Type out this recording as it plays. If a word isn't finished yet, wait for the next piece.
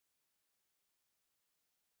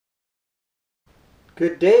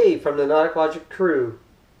Good day from the Nautic Laugic crew.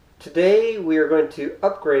 Today we are going to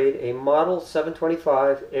upgrade a Model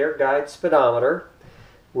 725 Airguide Speedometer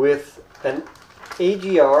with an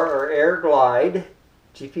AGR or AirGlide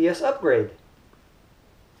GPS upgrade.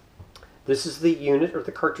 This is the unit or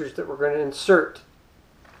the cartridge that we're going to insert.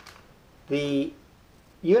 The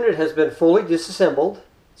unit has been fully disassembled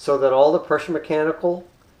so that all the pressure mechanical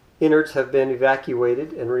innards have been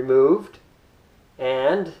evacuated and removed,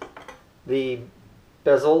 and the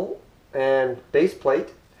bezel and base plate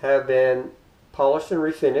have been polished and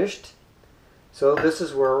refinished. So this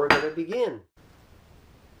is where we're going to begin.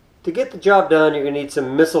 To get the job done, you're going to need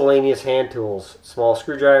some miscellaneous hand tools. Small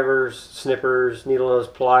screwdrivers, snippers, needle nose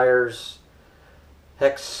pliers,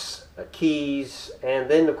 hex keys, and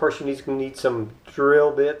then of course you're going to need some drill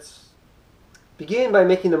bits. Begin by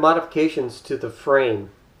making the modifications to the frame.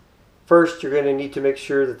 First, you're going to need to make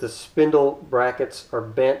sure that the spindle brackets are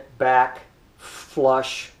bent back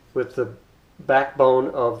flush with the backbone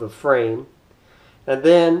of the frame, and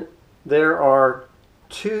then there are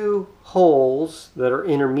two holes that are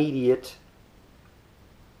intermediate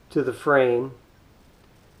to the frame,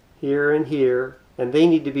 here and here, and they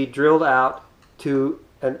need to be drilled out to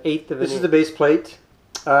 1/8 of an inch. This is the base plate.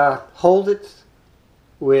 Hold it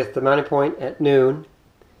with the mounting point at noon.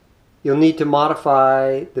 You'll need to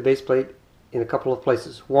modify the base plate in a couple of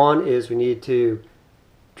places. One is we need to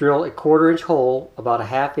drill a 1/4 inch hole about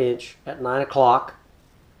 1/2 inch at 9 o'clock.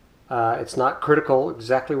 It's not critical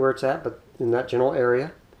exactly where it's at, but in that general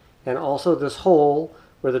area. And also this hole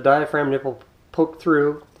where the diaphragm nipple poked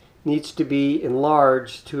through needs to be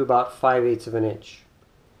enlarged to about 5/8 of an inch.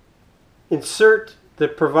 Insert the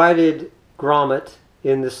provided grommet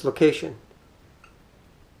in this location.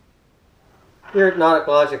 Here at Nautic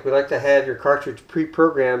Laugic, we like to have your cartridge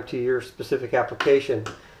pre-programmed to your specific application.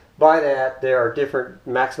 By that, there are different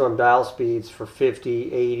maximum dial speeds for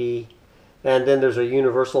 50, 80, and then there's a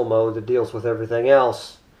universal mode that deals with everything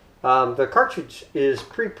else. The cartridge is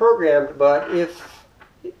pre-programmed, but if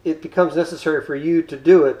it becomes necessary for you to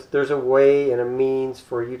do it, there's a way and a means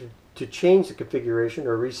for you to change the configuration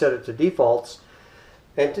or reset it to defaults.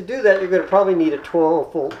 And to do that, you're going to probably need a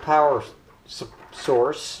 12-volt power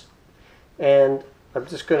source. And I'm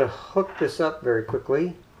just going to hook this up very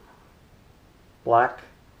quickly. Black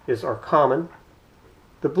is our common.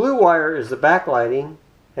 The blue wire is the backlighting,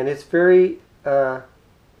 and it's very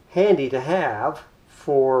handy to have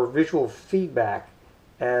for visual feedback.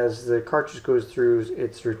 As the cartridge goes through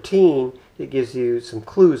its routine, it gives you some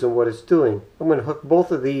clues on what it's doing. I'm going to hook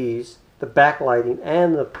both of these, the backlighting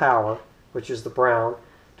and the power, which is the brown,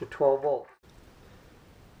 to 12 volts.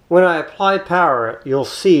 When I apply power, you'll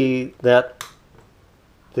see that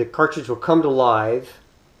the cartridge will come to life.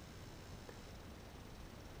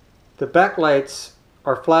 The backlights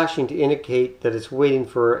are flashing to indicate that it's waiting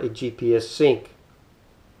for a GPS sync.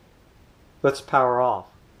 Let's power off.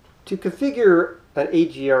 To configure an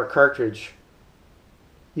AGR cartridge,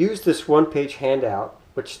 use this one-page handout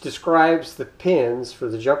which describes the pins for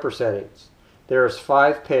the jumper settings. There's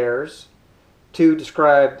 5 pairs, 2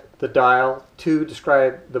 describe the dial, 2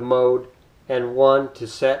 describe the mode, and 1 to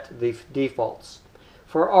set the defaults.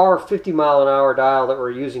 For our 50-mile-an-hour dial that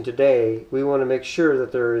we're using today, we want to make sure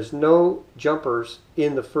that there is no jumpers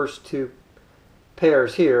in the first 2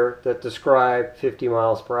 pairs here that describe 50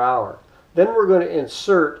 miles per hour. Then we're going to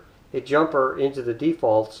insert a jumper into the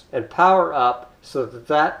defaults and power up so that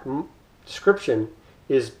that description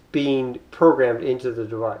is being programmed into the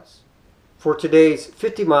device. For today's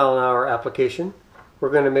 50-mile-an-hour application, we're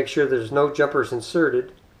going to make sure there's no jumpers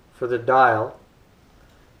inserted for the dial.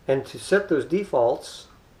 And to set those defaults,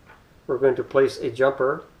 we're going to place a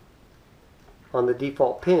jumper on the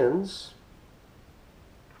default pins.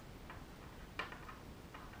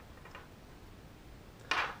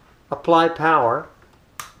 Apply power.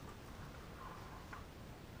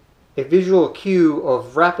 A visual cue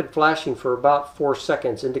of rapid flashing for about 4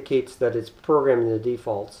 seconds indicates that it's programming the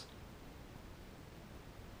defaults.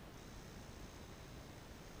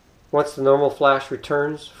 Once the normal flash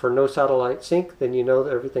returns for no satellite sync, then you know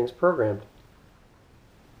that everything's programmed.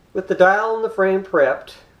 With the dial and the frame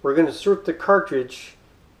prepped, we're going to insert the cartridge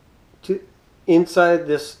inside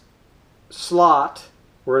this slot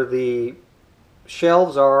where the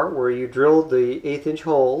shelves are, where you drilled the 1/8 inch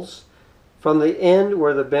holes, from the end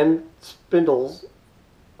where the bend spindles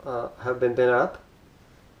have been bent up.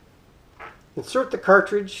 Insert the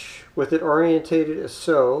cartridge with it orientated as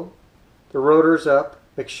so. The rotor's up.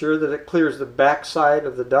 Make sure that it clears the back side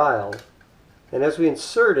of the dial. And as we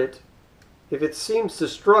insert it, if it seems to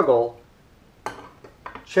struggle,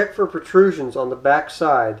 check for protrusions on the back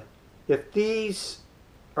side. If these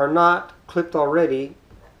are not clipped already,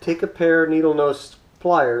 take a pair of needle nose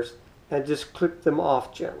pliers and just clip them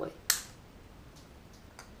off gently.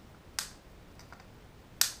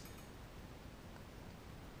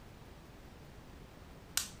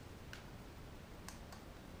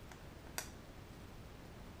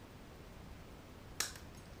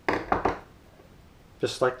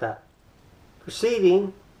 Just like that.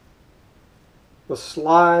 Proceeding, we'll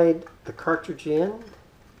slide the cartridge in.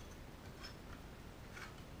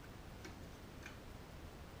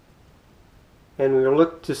 And we'll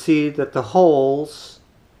look to see that the holes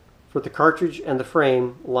for the cartridge and the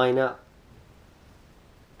frame line up.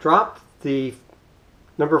 Drop the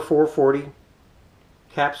number 440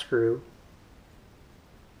 cap screw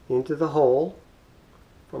into the hole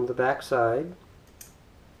from the back side.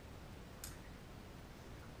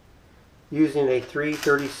 Using a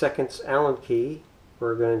 3/32 Allen key,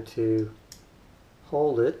 we're going to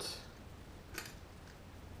hold it,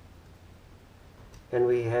 and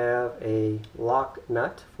we have a lock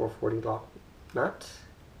nut, 440 lock nut.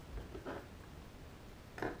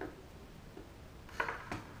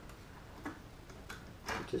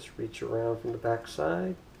 Just reach around from the back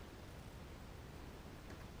side.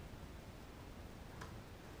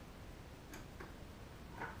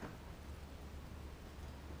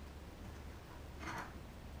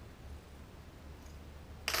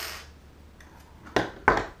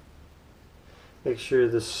 Make sure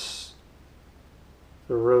the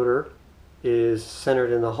rotor is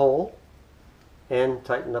centered in the hole, and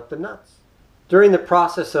tighten up the nuts. During the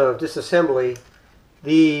process of disassembly,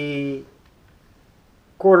 the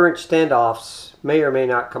 1/4-inch standoffs may or may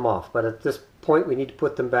not come off, but at this point we need to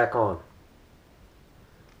put them back on.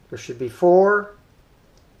 There should be 4,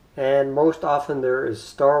 and most often there is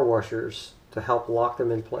star washers to help lock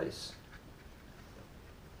them in place.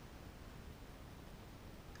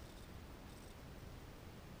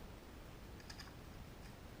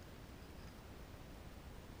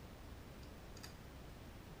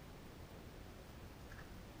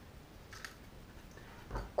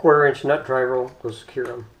 Quarter-inch nut driver will secure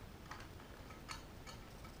them.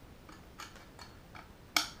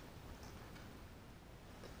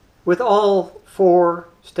 With all 4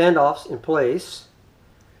 standoffs in place,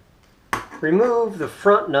 remove the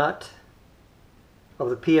front nut of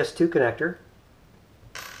the PS2 connector,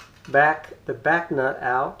 back the back nut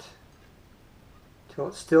out till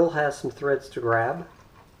it still has some threads to grab.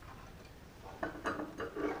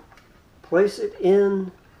 Place it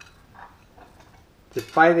in the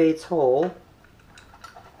 5/8 hole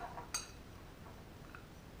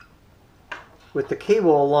with the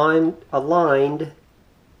cable aligned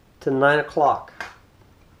to 9 o'clock.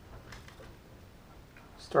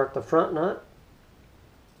 Start the front nut.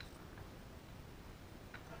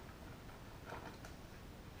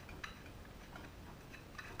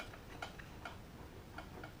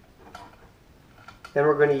 And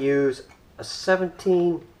we're going to use a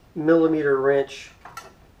 17mm wrench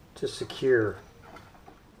to secure.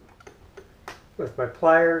 With my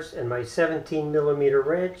pliers and my 17mm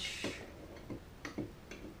wrench,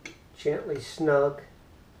 gently snug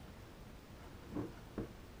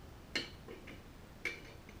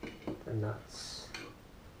the nuts.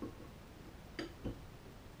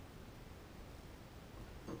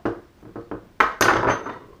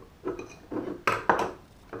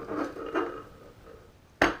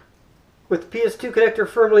 With the PS2 connector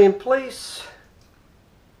firmly in place,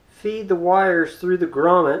 feed the wires through the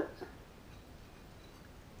grommet.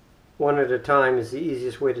 One at a time is the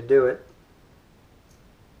easiest way to do it.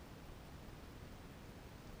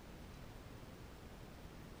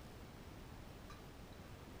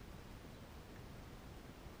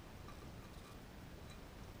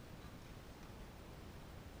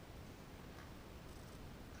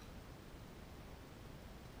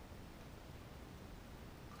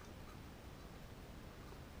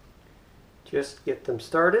 Just get them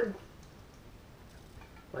started,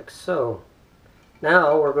 like so.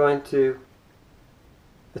 Now we're going to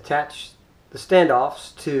attach the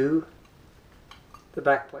standoffs to the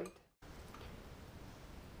back plate.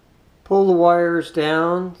 Pull the wires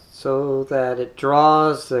down so that it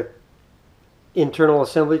draws the internal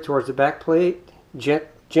assembly towards the back plate.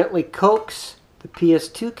 Gently coax the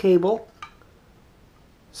PS2 cable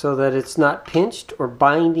so that it's not pinched or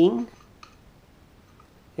binding.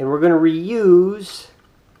 And we're going to reuse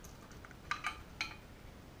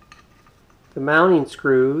the mounting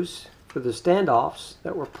screws for the standoffs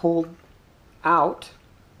that were pulled out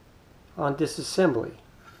on disassembly.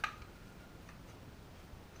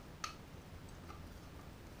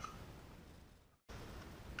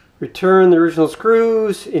 Return the original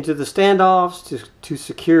screws into the standoffs to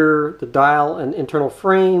secure the dial and internal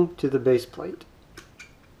frame to the base plate.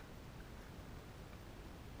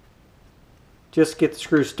 Just get the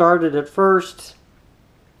screws started at first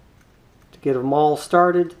to get them all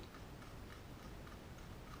started.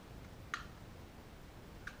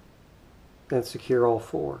 And secure all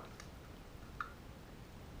four.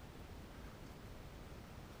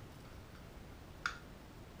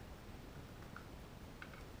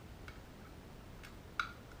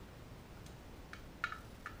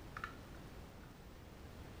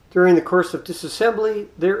 During the course of disassembly,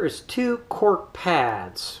 there is 2 cork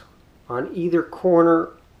pads on either corner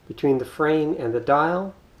between the frame and the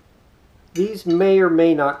dial. These may or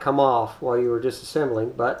may not come off while you are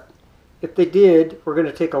disassembling, but if they did, we're going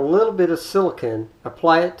to take a little bit of silicone,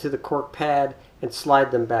 apply it to the cork pad, and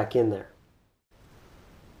slide them back in there.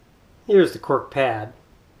 Here's the cork pad.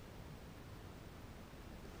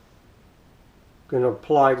 I'm going to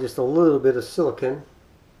apply just a little bit of silicone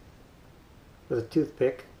with a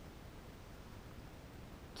toothpick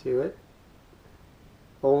to it,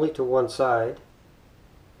 only to one side,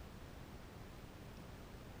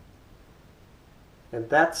 and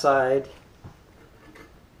that side,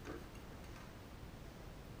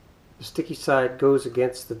 the sticky side, goes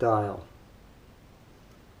against the dial.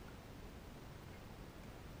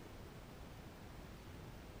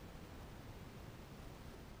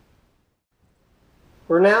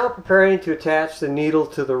 We're now preparing to attach the needle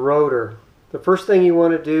to the rotor. The first thing you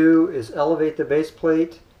want to do is elevate the base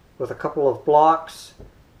plate with a couple of blocks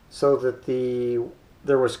so that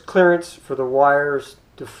there was clearance for the wires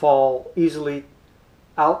to fall easily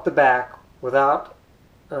out the back without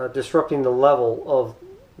disrupting the level of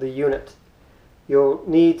the unit. You'll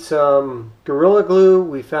need some Gorilla Glue.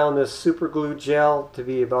 We found this super glue gel to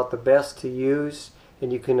be about the best to use,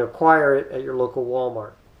 and you can acquire it at your local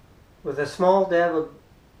Walmart. With a small dab of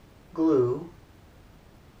glue,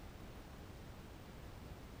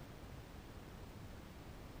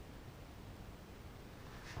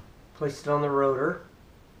 place it on the rotor.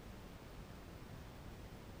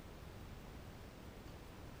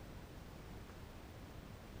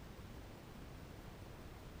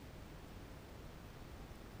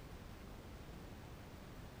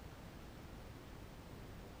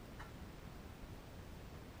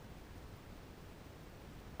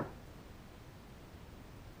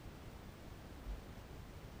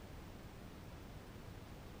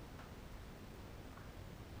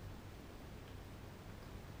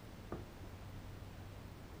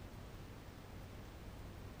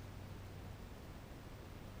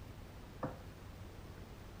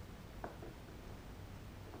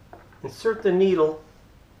 Insert the needle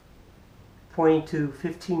pointing to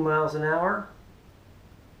 15 miles an hour,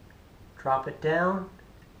 drop it down,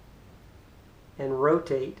 and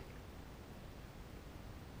rotate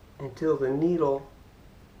until the needle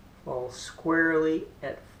falls squarely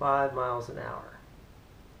at 5 miles an hour.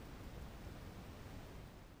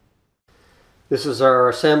 This is our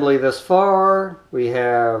assembly thus far. We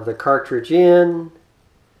have the cartridge in,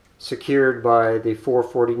 secured by the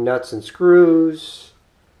 440 nuts and screws.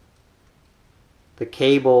 The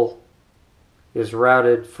cable is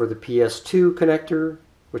routed for the PS2 connector,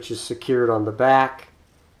 which is secured on the back,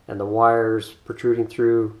 and the wires protruding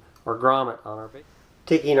through our grommet on our base.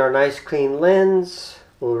 Taking our nice clean lens,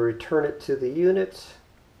 we'll return it to the unit,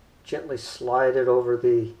 gently slide it over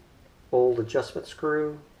the old adjustment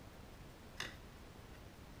screw.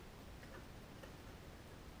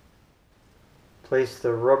 Place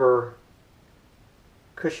the rubber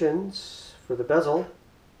cushions for the bezel.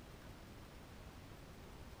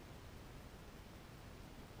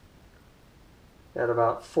 At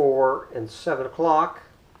about 4 and 7 o'clock,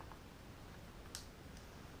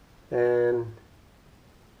 and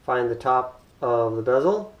find the top of the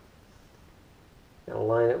bezel and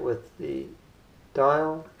align it with the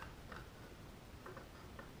dial.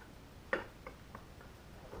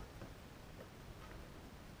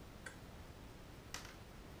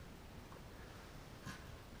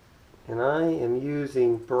 And I am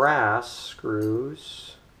using brass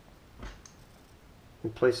screws in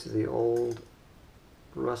place of the old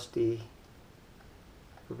rusty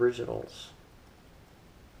originals.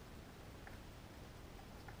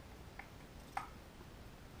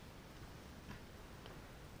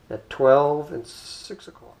 At 12 and 6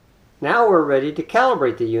 o'clock. Now we're ready to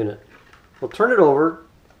calibrate the unit. We'll turn it over,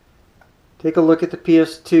 take a look at the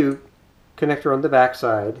PS2 connector on the back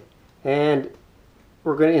side, and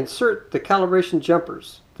we're going to insert the calibration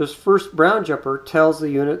jumpers. This first brown jumper tells the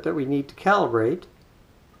unit that we need to calibrate.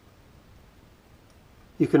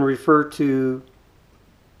 You can refer to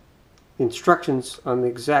instructions on the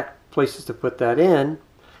exact places to put that in.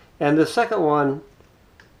 And the second one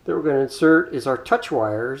that we're going to insert is our touch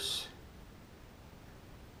wires,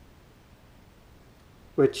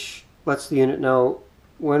 which lets the unit know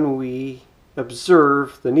when we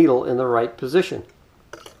observe the needle in the right position.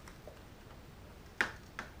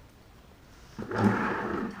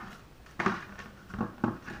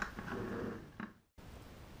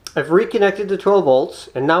 I've reconnected to 12 volts,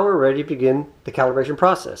 and now we're ready to begin the calibration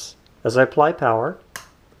process. As I apply power,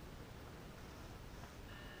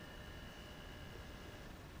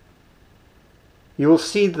 you will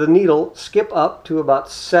see the needle skip up to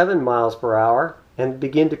about 7 miles per hour and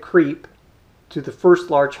begin to creep to the first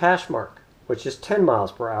large hash mark, which is 10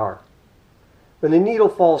 miles per hour. When the needle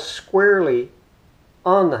falls squarely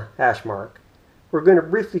on the hash mark, we're going to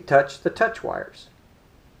briefly touch the touch wires.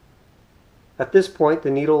 At this point,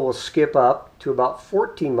 the needle will skip up to about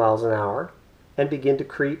 14 miles an hour and begin to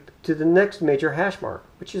creep to the next major hash mark,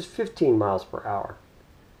 which is 15 miles per hour.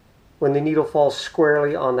 When the needle falls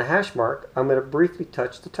squarely on the hash mark, I'm going to briefly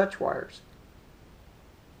touch the touch wires.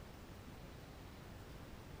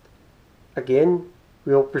 Again,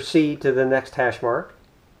 we'll proceed to the next hash mark.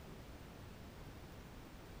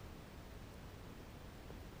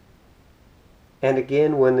 And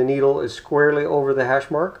again, when the needle is squarely over the hash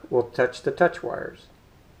mark, we'll touch the touch wires.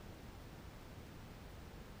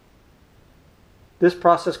 This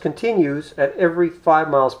process continues at every 5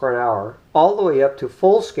 miles per hour, all the way up to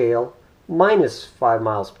full scale minus 5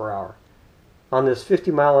 miles per hour. On this 50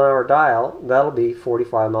 mile an hour dial, that'll be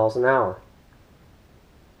 45 miles an hour.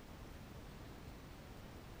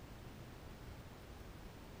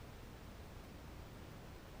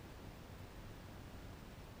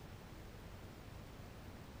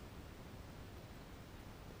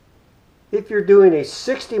 If you're doing a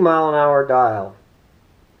 60 mile an hour dial,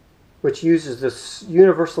 which uses this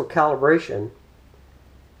universal calibration,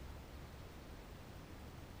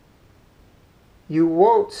 you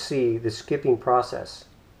won't see the skipping process.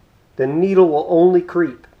 The needle will only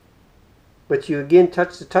creep, but you again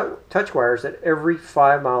touch the touch wires at every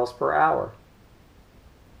 5 miles per hour.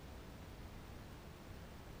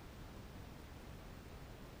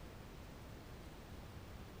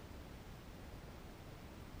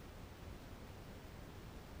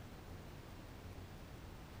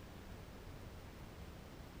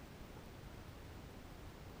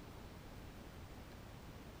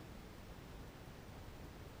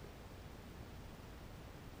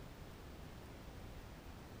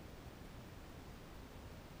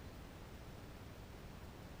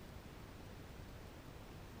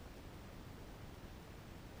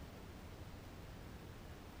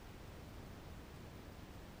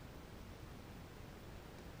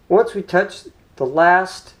 Once we touch the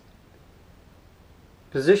last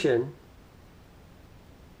position,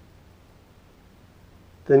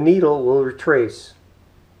 the needle will retrace.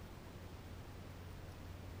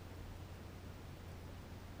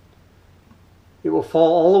 It will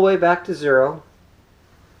fall all the way back to 0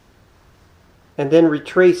 and then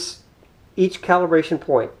retrace each calibration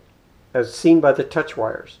point as seen by the touch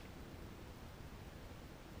wires.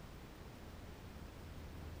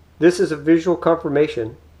 This is a visual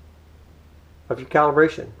confirmation of your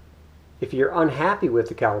calibration. If you're unhappy with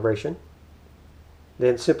the calibration,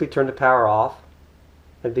 then simply turn the power off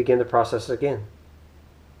and begin the process again.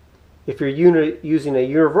 If you're using a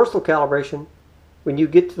universal calibration, when you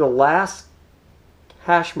get to the last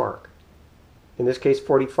hash mark, in this case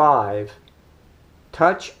 45,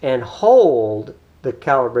 touch and hold the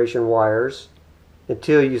calibration wires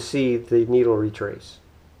until you see the needle retrace.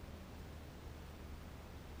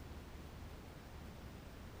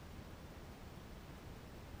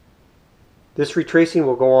 This retracing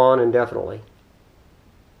will go on indefinitely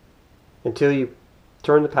until you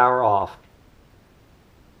turn the power off.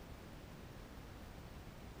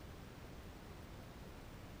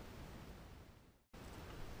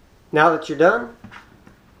 Now that you're done,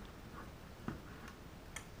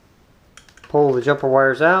 pull the jumper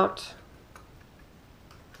wires out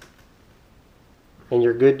and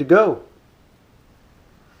you're good to go.